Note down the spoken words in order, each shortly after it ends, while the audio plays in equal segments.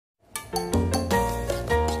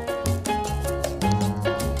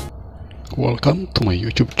Welcome to my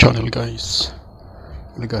YouTube channel, guys.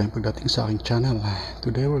 Maligayang pagdating sa aking channel.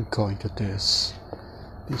 Today we're going to test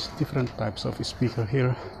these different types of speaker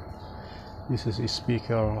here. This is a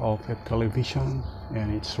speaker of a television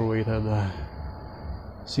and it's rated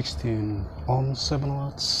 16 ohms 7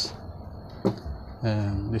 watts,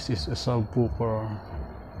 and this is a subwoofer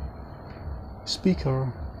speaker.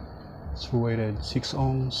 It's rated 6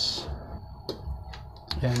 ohms,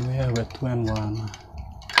 and we have a twin one.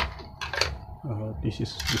 This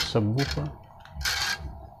is the subwoofer.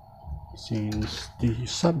 Since the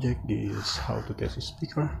subject is how to test a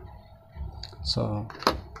speaker, so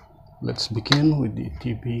let's begin with the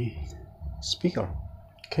TV speaker.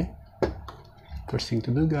 Okay, first thing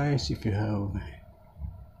to do, guys, if you have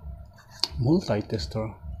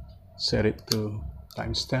multi-tester, set it to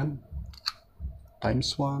times 10,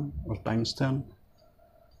 times 1, or times 10.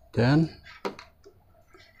 Then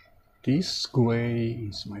this gray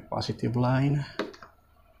is my positive line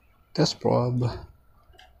test probe,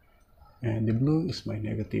 and the blue is my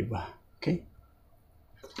negative. Okay,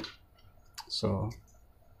 so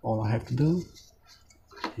all I have to do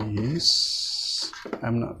is,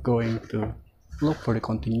 I'm not going to look for the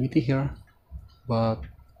continuity here, but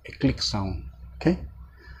a click sound. Okay,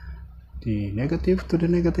 the negative to the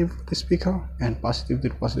negative of the speaker and positive to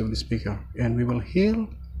the positive of the speaker, and we will hear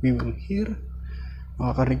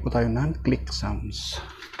makakarinig po tayo ng click sounds.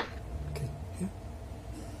 Okay, here.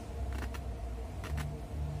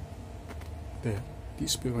 There,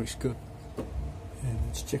 this speaker is good. And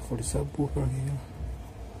let's check for the subwoofer here.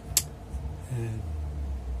 And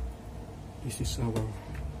this is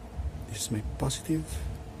my positive,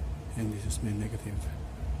 and this is my negative.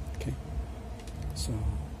 Okay, so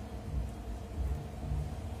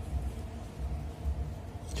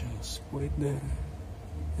just put it there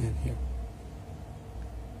and here.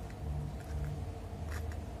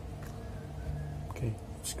 Okay,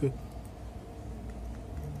 it's good.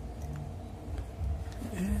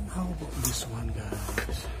 And how about this one,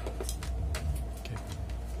 guys? Okay,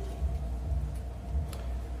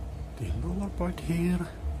 the lower part here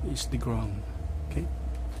is the ground. Okay,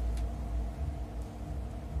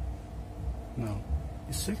 now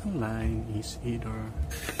the second line is either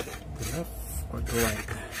the left or the right.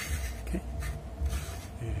 Okay,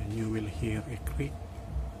 and you will hear a click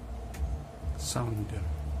sound there.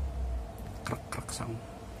 Crack sound.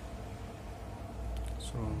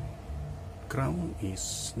 So ground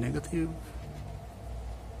is negative,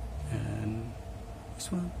 and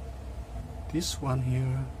this one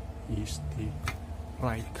here is the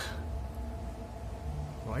right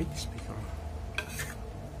speaker.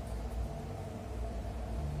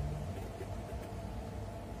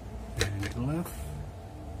 And the left.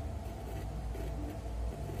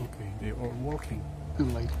 Okay, they are working. If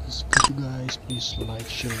you like this video, guys, please like,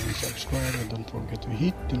 share, and subscribe, and don't forget to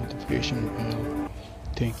hit the notification bell.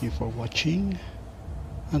 Thank you for watching.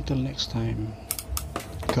 Until next time,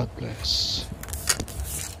 God bless.